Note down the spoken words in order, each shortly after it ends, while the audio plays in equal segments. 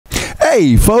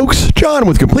Hey folks, John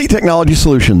with Complete Technology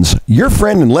Solutions, your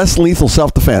friend in less lethal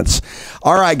self-defense.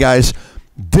 All right guys,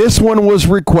 this one was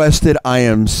requested. I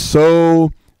am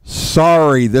so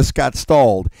sorry this got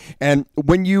stalled. And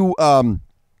when you're going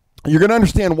to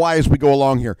understand why as we go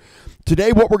along here.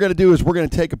 Today what we're going to do is we're going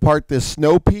to take apart this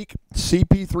Snowpeak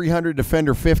CP300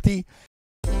 Defender 50.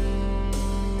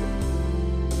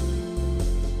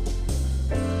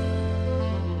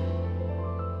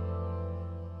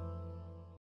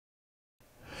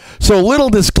 So little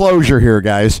disclosure here,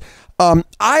 guys. I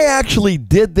actually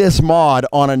did this mod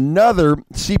on another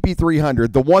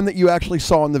CP300, the one that you actually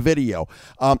saw in the video.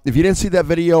 If you didn't see that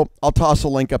video, I'll toss a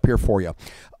link up here for you.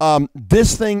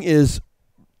 This thing is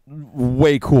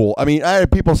way cool. I mean, I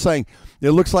had people saying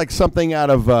it looks like something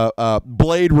out of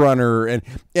Blade Runner, and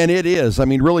it is. I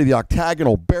mean, really, the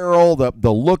octagonal barrel,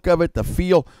 the look of it, the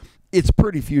feel, it's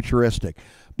pretty futuristic.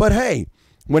 But hey,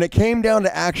 when it came down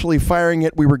to actually firing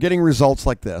it, we were getting results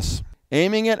like this.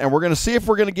 Aiming it, and we're going to see if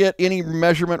we're going to get any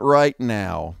measurement right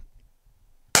now.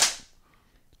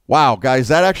 Wow, guys,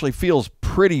 that actually feels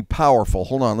pretty powerful.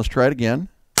 Hold on, let's try it again.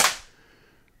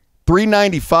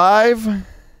 395.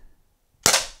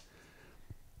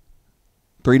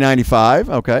 395,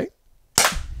 okay.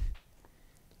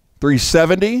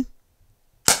 370.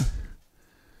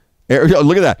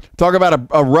 Look at that. Talk about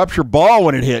a rupture ball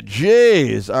when it hit.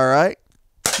 Jeez, all right.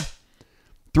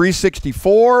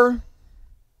 364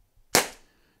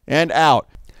 and out.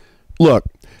 Look,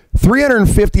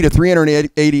 350 to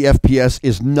 380 FPS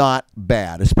is not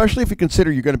bad, especially if you consider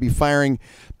you're going to be firing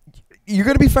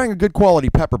a good quality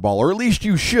pepper ball, or at least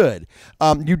you should.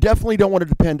 You definitely don't want to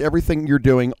depend everything you're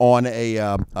doing on a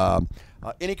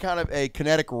any kind of a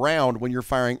kinetic round when you're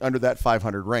firing under that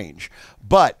 500 range.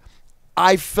 But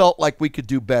I felt like we could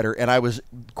do better, and I was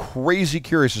crazy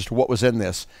curious as to what was in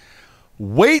this.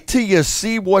 Wait till you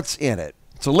see what's in it.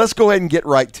 So let's go ahead and get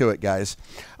right to it, guys.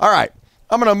 All right,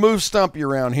 I'm going to move Stumpy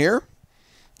around here.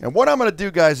 And what I'm going to do,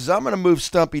 guys, is I'm going to move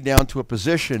Stumpy down to a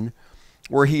position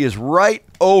where he is right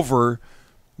over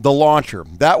the launcher.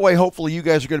 That way, hopefully, you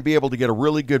guys are going to be able to get a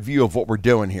really good view of what we're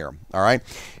doing here. All right,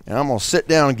 and I'm going to sit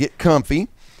down and get comfy.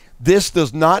 This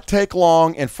does not take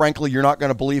long, and frankly, you're not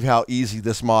going to believe how easy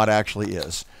this mod actually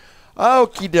is.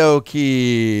 Okie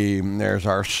dokie. There's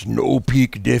our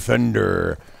Snowpeak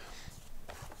Defender.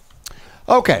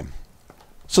 Okay.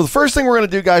 So the first thing we're going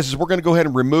to do, guys, is we're going to go ahead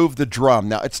and remove the drum.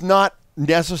 Now, it's not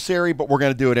necessary, but we're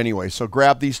going to do it anyway. So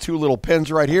grab these two little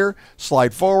pins right here,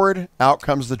 slide forward, out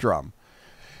comes the drum.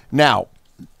 Now,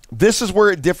 this is where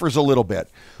it differs a little bit.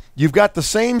 You've got the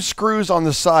same screws on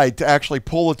the side to actually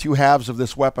pull the two halves of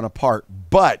this weapon apart,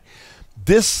 but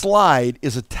this slide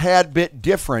is a tad bit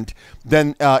different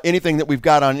than anything that we've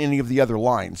got on any of the other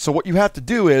lines. So what you have to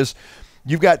do is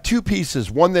you've got two pieces,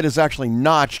 one that is actually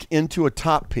notched into a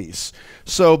top piece.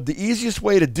 So the easiest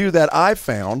way to do that I've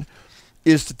found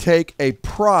is to take a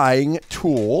prying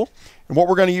tool, and what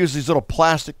we're going to use these little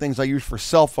plastic things I use for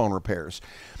cell phone repairs.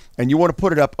 And you want to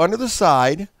put it up under the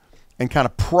side and kind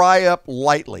of pry up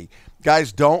lightly.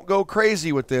 Guys, don't go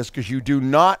crazy with this because you do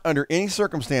not, under any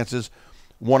circumstances,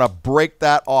 want to break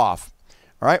that off.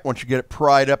 All right, once you get it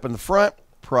pried up in the front,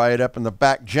 pry it up in the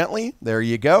back gently. There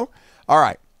you go. All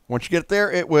right, once you get it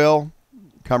there, it will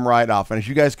come right off. And as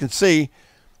you guys can see,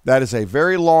 that is a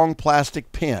very long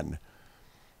plastic pin.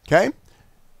 Okay?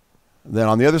 Then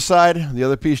on the other side, the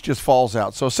other piece just falls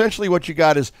out. So essentially what you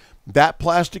got is that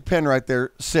plastic pin right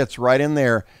there sits right in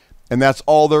there, and that's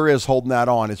all there is holding that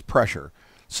on is pressure.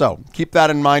 So keep that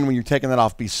in mind when you're taking that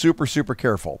off. Be super, super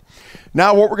careful.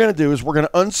 Now what we're going to do is we're going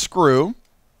to unscrew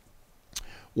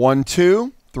 1,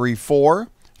 2, 3, 4,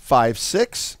 5,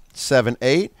 6, 7,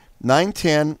 8, 9,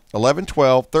 10, 11,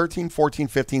 12, 13, 14,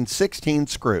 15, 16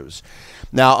 screws.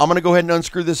 Now I'm going to go ahead and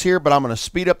unscrew this here, but I'm going to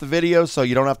speed up the video so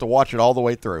you don't have to watch it all the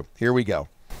way through. Here we go.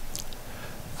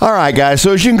 All right, guys,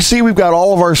 so as you can see, we've got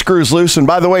all of our screws loose. And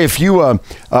by the way, if you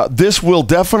this will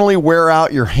definitely wear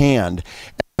out your hand.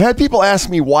 I've had people ask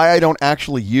me why I don't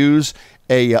actually use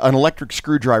an electric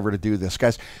screwdriver to do this,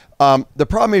 guys. The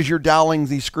problem is you're doweling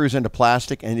these screws into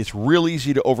plastic, and it's real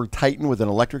easy to over-tighten with an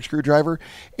electric screwdriver.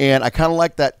 And I kind of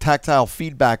like that tactile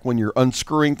feedback when you're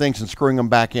unscrewing things and screwing them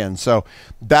back in. So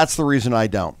that's the reason I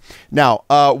don't. Now,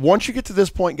 once you get to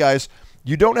this point, guys,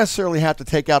 you don't necessarily have to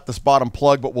take out this bottom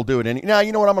plug, but we'll do it anyway. Now,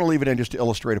 you know what? I'm going to leave it in just to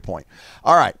illustrate a point.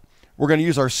 All right. We're going to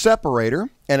use our separator,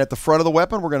 and at the front of the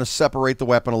weapon, we're going to separate the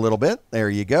weapon a little bit.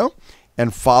 There you go.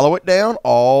 And follow it down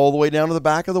all the way down to the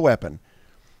back of the weapon.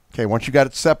 Okay, once you got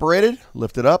it separated,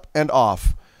 lift it up and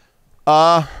off.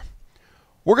 We're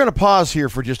going to pause here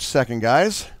for just a second,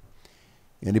 guys.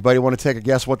 Anybody want to take a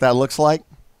guess what that looks like?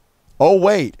 Oh,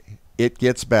 wait, it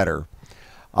gets better.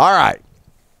 All right.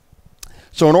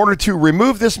 So in order to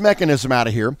remove this mechanism out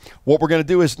of here, what we're going to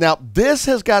do is, now this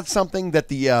has got something that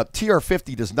the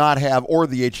TR50 does not have, or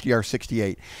the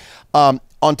HDR68.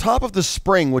 On top of the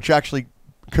spring, which actually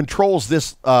controls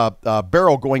this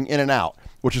barrel going in and out,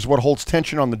 which is what holds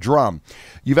tension on the drum,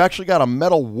 you've actually got a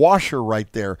metal washer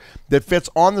right there that fits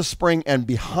on the spring and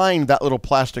behind that little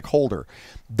plastic holder.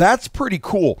 That's pretty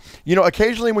cool. You know,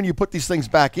 occasionally when you put these things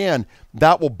back in,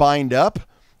 that will bind up,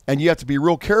 and you have to be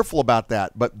real careful about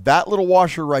that. But that little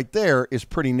washer right there is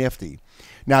pretty nifty.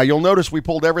 Now, you'll notice we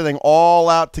pulled everything all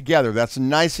out together. That's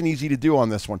nice and easy to do on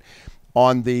this one.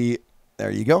 On the,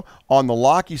 there you go. On the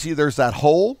lock, you see there's that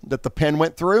hole that the pen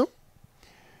went through.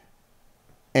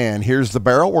 And here's the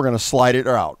barrel. We're going to slide it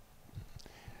out.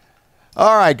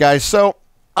 All right, guys. So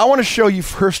I want to show you,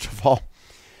 first of all,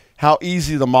 how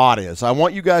easy the mod is. I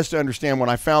want you guys to understand, when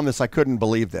I found this, I couldn't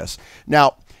believe this.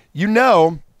 Now, you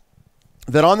know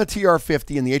that on the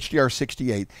TR50 and the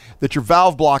HDR68, that your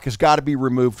valve block has got to be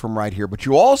removed from right here. But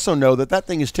you also know that that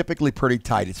thing is typically pretty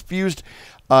tight. It's fused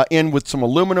in with some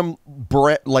aluminum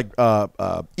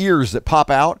ears that pop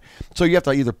out. So you have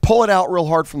to either pull it out real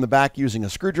hard from the back using a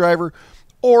screwdriver,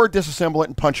 or disassemble it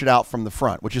and punch it out from the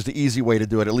front, which is the easy way to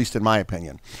do it, at least in my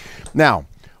opinion. Now,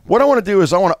 what I want to do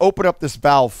is I want to open up this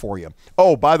valve for you.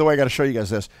 Oh, by the way, I got to show you guys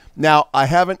this. Now, I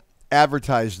haven't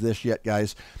advertised this yet,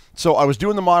 guys. So I was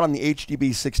doing the mod on the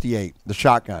HDB68, the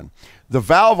shotgun. The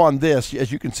valve on this,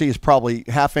 as you can see, is probably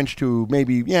 ½ inch to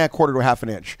maybe, yeah, quarter to ½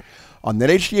 inch. On that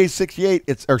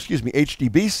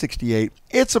HDB68,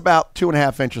 it's about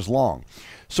 2.5 inches long.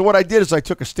 So what I did is I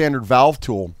took a standard valve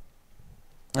tool,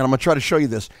 and I'm going to try to show you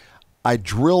this. I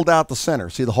drilled out the center.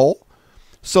 See the hole?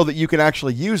 So that you can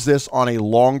actually use this on a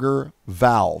longer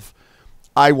valve.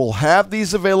 I will have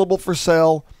these available for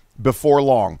sale before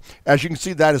long. As you can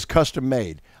see, that is custom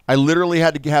made. I literally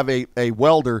had to have a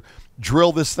welder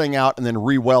drill this thing out and then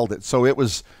re-weld it. So it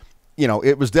was, you know,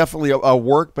 it was definitely a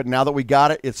work, but now that we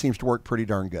got it, it seems to work pretty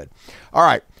darn good. All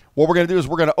right, what we're going to do is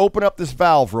we're going to open up this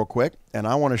valve real quick, and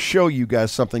I want to show you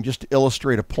guys something just to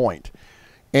illustrate a point.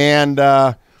 And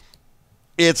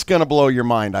it's going to blow your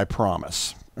mind, I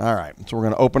promise. All right, so we're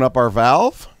going to open up our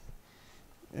valve.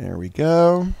 There we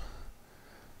go.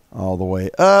 All the way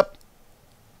up.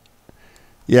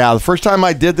 Yeah, the first time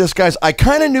I did this, guys, I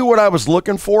kind of knew what I was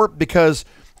looking for because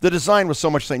the design was so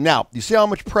much the same. Now, you see how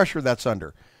much pressure that's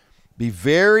under? Be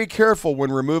very careful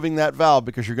when removing that valve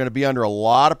because you're going to be under a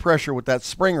lot of pressure with that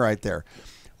spring right there.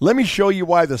 Let me show you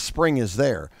why the spring is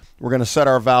there. We're going to set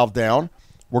our valve down.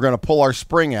 We're going to pull our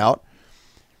spring out.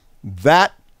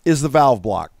 That is the valve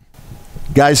block.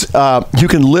 Guys, you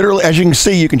can literally, as you can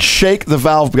see, you can shake the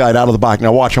valve guide out of the box.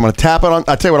 Now watch, I'm going to tap it on,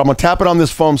 I tell you what, I'm going to tap it on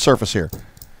this foam surface here.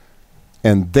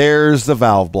 And there's the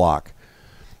valve block.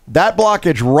 That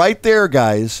blockage right there,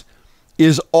 guys,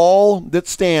 is all that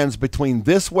stands between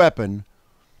this weapon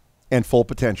and full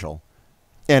potential.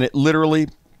 And it literally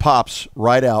pops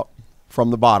right out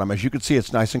from the bottom. As you can see,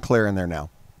 it's nice and clear in there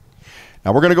now.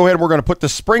 Now we're going to go ahead and we're going to put the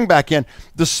spring back in.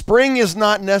 The spring is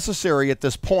not necessary at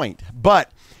this point,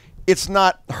 but it's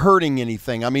not hurting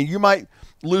anything. I mean, you might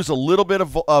lose a little bit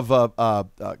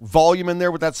of volume in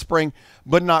there with that spring,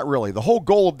 but not really. The whole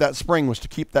goal of that spring was to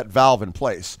keep that valve in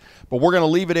place. But we're going to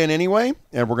leave it in anyway,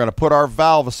 and we're going to put our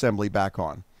valve assembly back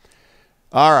on.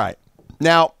 All right.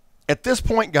 Now, at this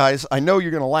point, guys, I know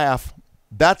you're going to laugh.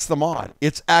 That's the mod.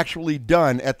 It's actually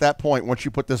done at that point once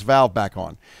you put this valve back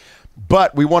on.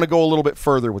 But we want to go a little bit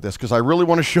further with this because I really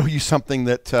want to show you something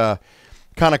that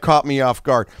kind of caught me off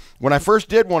guard. When I first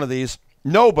did one of these,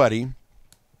 nobody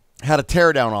had a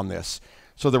teardown on this.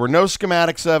 So there were no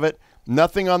schematics of it,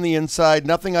 nothing on the inside,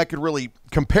 nothing I could really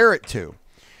compare it to.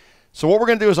 So what we're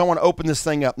going to do is I want to open this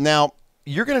thing up. Now,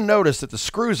 you're going to notice that the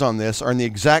screws on this are in the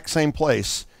exact same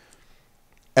place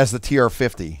as the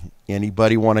TR50.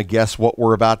 Anybody want to guess what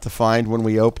we're about to find when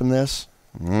we open this?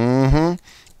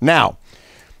 Now,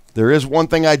 there is one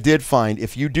thing I did find.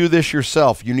 If you do this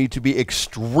yourself, you need to be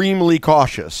extremely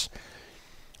cautious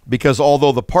because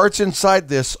although the parts inside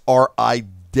this are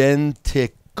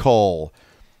identical,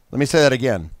 let me say that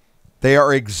again. They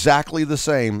are exactly the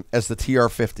same as the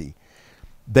TR50.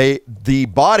 The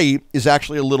body is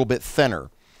actually a little bit thinner,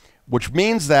 which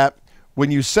means that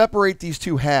when you separate these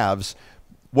two halves,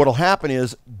 what'll happen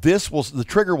is the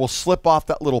trigger will slip off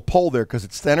that little pole there because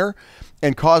it's thinner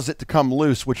and cause it to come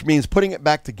loose, which means putting it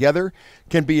back together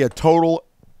can be a total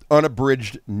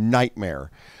unabridged nightmare.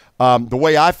 The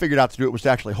way I figured out to do it was to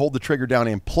actually hold the trigger down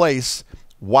in place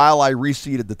while I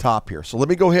reseated the top here. So let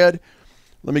me go ahead.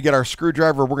 Let me get our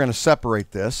screwdriver. We're going to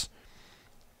separate this.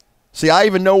 See, I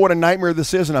even know what a nightmare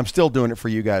this is, and I'm still doing it for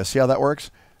you guys. See how that works?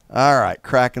 All right,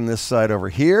 cracking this side over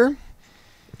here.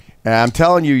 And I'm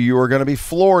telling you, you are going to be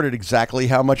floored at exactly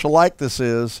how much alike this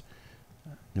is.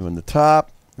 Doing the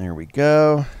top. There we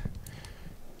go.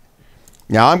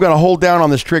 Now I'm going to hold down on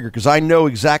this trigger because I know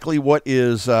exactly what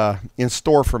is in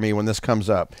store for me when this comes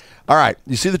up. All right,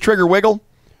 you see the trigger wiggle?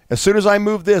 As soon as I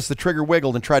moved this, the trigger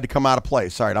wiggled and tried to come out of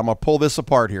place. All right, I'm going to pull this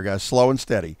apart here, guys, slow and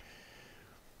steady.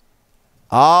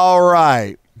 All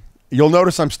right. You'll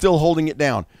notice I'm still holding it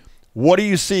down. What do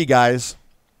you see, guys?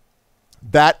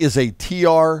 That is a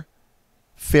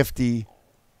TR50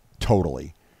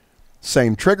 totally.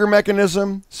 Same trigger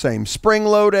mechanism, same spring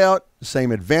loadout,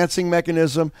 same advancing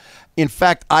mechanism. In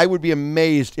fact, I would be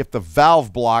amazed if the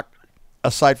valve block,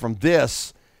 aside from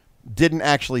this, didn't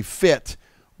actually fit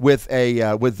with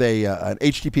an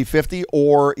HTP 50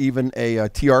 or even a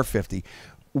TR50,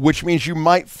 which means you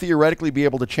might theoretically be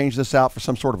able to change this out for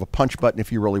some sort of a punch button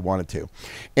if you really wanted to.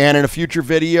 And in a future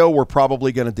video, we're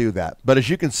probably going to do that. But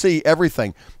as you can see,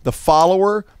 everything, the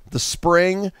follower, the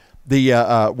spring,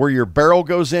 the where your barrel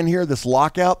goes in here, this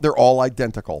lockout, they're all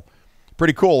identical.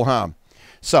 Pretty cool, huh?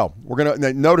 So we're going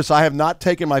to notice I have not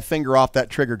taken my finger off that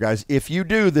trigger, guys. If you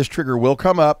do, this trigger will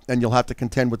come up and you'll have to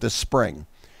contend with this spring.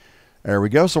 There we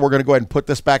go. So we're going to go ahead and put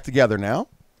this back together now.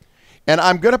 And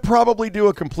I'm going to probably do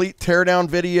a complete teardown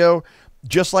video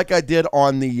just like I did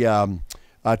on the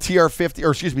TR50,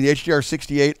 or excuse me, the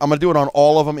HDR68. I'm going to do it on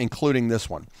all of them, including this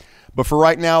one. But for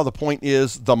right now, the point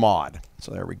is the mod.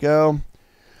 So there we go.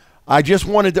 I just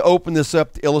wanted to open this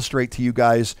up to illustrate to you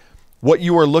guys what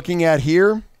you are looking at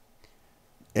here.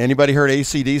 Anybody heard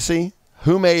AC/DC?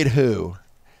 Who made who?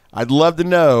 I'd love to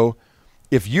know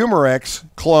if Umarex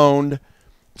cloned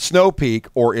Snowpeak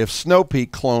or if Snowpeak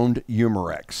cloned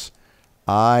Umarex.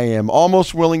 I am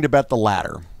almost willing to bet the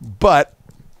latter, but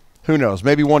who knows?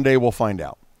 Maybe one day we'll find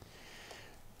out.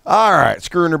 All right,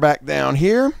 screwing her back down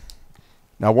here.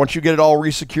 Now, once you get it all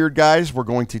resecured, guys, we're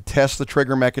going to test the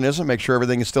trigger mechanism, make sure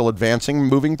everything is still advancing,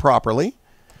 moving properly.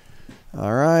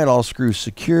 All right, all screws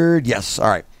secured. Yes, all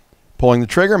right. Pulling the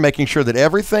trigger, making sure that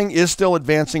everything is still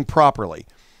advancing properly.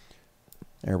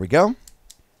 There we go.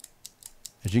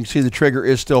 As you can see, the trigger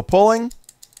is still pulling,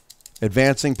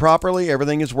 advancing properly.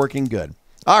 Everything is working good.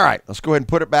 All right, let's go ahead and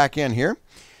put it back in here.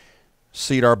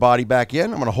 Seat our body back in.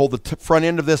 I'm going to hold the front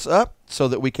end of this up so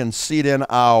that we can seat in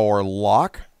our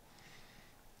lock.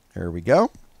 There we go.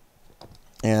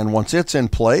 And once it's in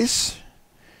place,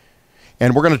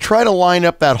 and we're going to try to line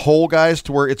up that hole, guys,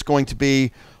 to where it's going to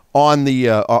be on the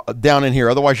down in here.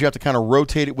 Otherwise, you have to kind of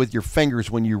rotate it with your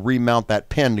fingers when you remount that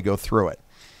pin to go through it.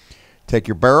 Take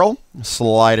your barrel,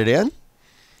 slide it in,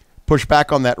 push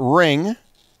back on that ring,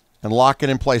 and lock it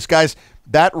in place. Guys,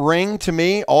 that ring to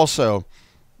me also,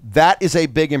 that is a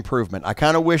big improvement. I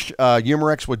kind of wish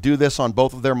Umarex would do this on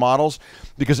both of their models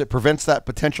because it prevents that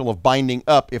potential of binding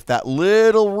up if that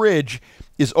little ridge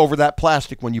is over that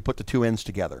plastic when you put the two ends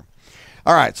together.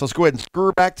 All right, so let's go ahead and screw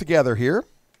it back together here.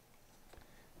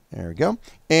 There we go.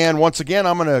 And once again,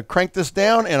 I'm going to crank this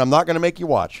down, and I'm not going to make you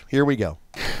watch. Here we go.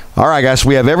 All right, guys,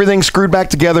 we have everything screwed back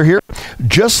together here.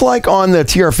 Just like on the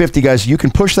TR50, guys, you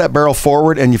can push that barrel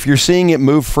forward, and if you're seeing it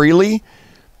move freely,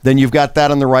 then you've got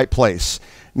that in the right place.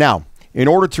 Now, in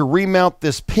order to remount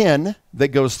this pin that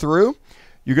goes through,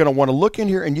 you're going to want to look in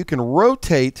here, and you can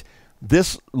rotate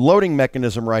this loading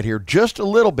mechanism right here just a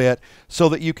little bit so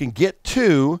that you can get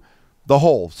to the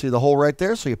hole. See the hole right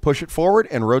there? So you push it forward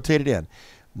and rotate it in.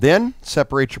 Then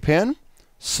separate your pin,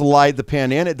 slide the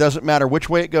pin in. It doesn't matter which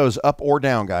way it goes, up or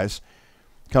down, guys.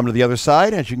 Come to the other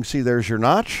side. As you can see, there's your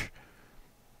notch.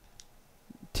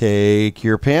 Take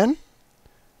your pin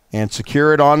and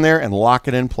secure it on there and lock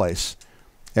it in place.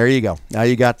 There you go. Now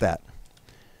you got that.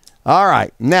 All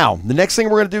right. Now, the next thing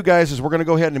we're going to do, guys, is we're going to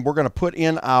go ahead and we're going to put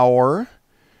in our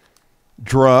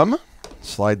drum.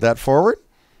 Slide that forward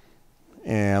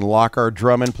and lock our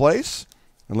drum in place.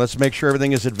 And let's make sure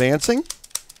everything is advancing.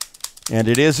 And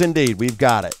it is indeed. We've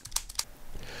got it.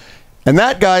 And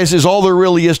that, guys, is all there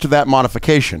really is to that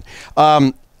modification.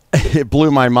 It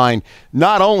blew my mind.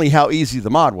 Not only how easy the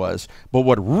mod was, but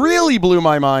what really blew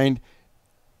my mind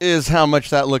is how much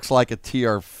that looks like a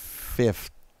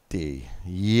TR50.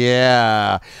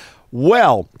 Yeah.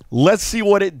 Well, let's see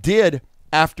what it did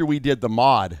after we did the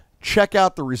mod. Check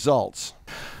out the results.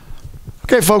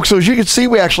 Okay, folks, so as you can see,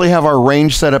 we actually have our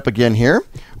range set up again here.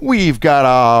 We've got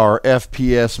our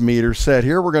FPS meter set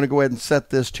here. We're going to go ahead and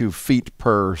set this to feet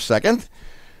per second.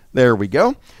 There we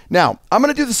go. Now, I'm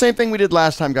going to do the same thing we did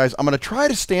last time, guys. I'm going to try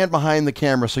to stand behind the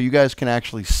camera so you guys can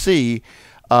actually see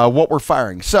what we're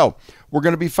firing. So, we're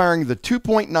going to be firing the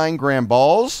 2.9 gram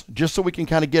balls, just so we can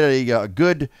kind of get a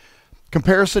good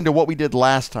comparison to what we did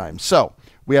last time. So,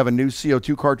 we have a new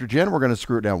C02 cartridge in. We're going to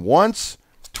screw it down once,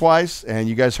 twice, and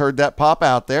you guys heard that pop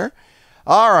out there.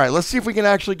 All right, let's see if we can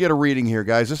actually get a reading here,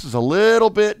 guys. This is a little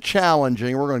bit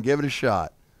challenging. We're going to give it a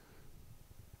shot.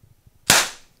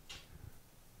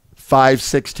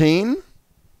 516,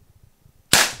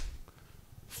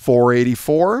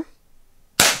 484,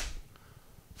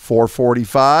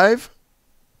 445,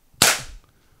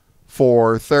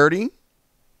 430,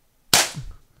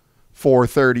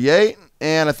 438,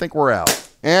 and I think we're out.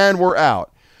 And we're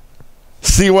out.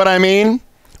 See what I mean?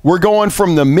 We're going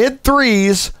from the mid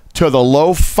threes to the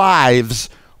low fives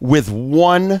with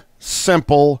one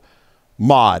simple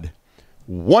mod.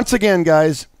 Once again,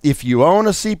 guys, if you own a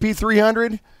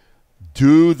CP300,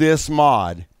 do this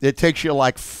mod. It takes you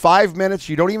like 5 minutes.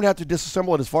 You don't even have to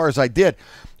disassemble it as far as I did.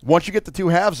 Once you get the two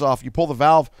halves off, you pull the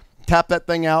valve, tap that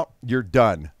thing out, you're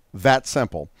done. That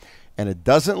simple. And it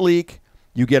doesn't leak.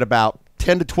 You get about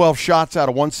 10 to 12 shots out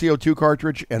of one C02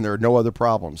 cartridge, and there are no other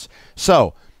problems.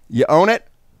 So, you own it,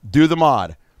 do the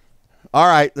mod. All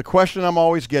right, the question I'm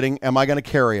always getting, am I going to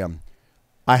carry them?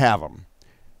 I have them.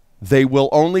 They will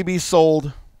only be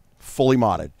sold fully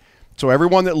modded. So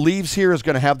everyone that leaves here is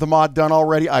going to have the mod done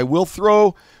already. I will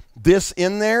throw this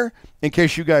in there in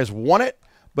case you guys want it,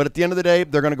 but at the end of the day,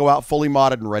 they're going to go out fully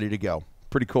modded and ready to go.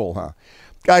 Pretty cool, huh?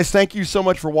 Guys, thank you so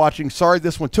much for watching. Sorry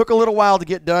this one took a little while to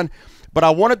get done, but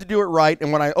I wanted to do it right,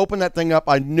 and when I opened that thing up,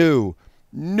 I knew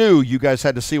you guys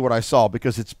had to see what I saw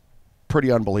because it's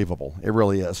pretty unbelievable. It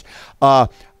really is. I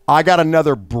got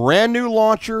another brand new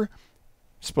launcher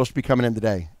supposed to be coming in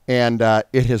today, and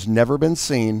it has never been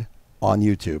seen on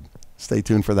YouTube. Stay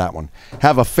tuned for that one.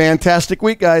 Have a fantastic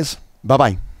week, guys.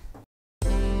 Bye-bye.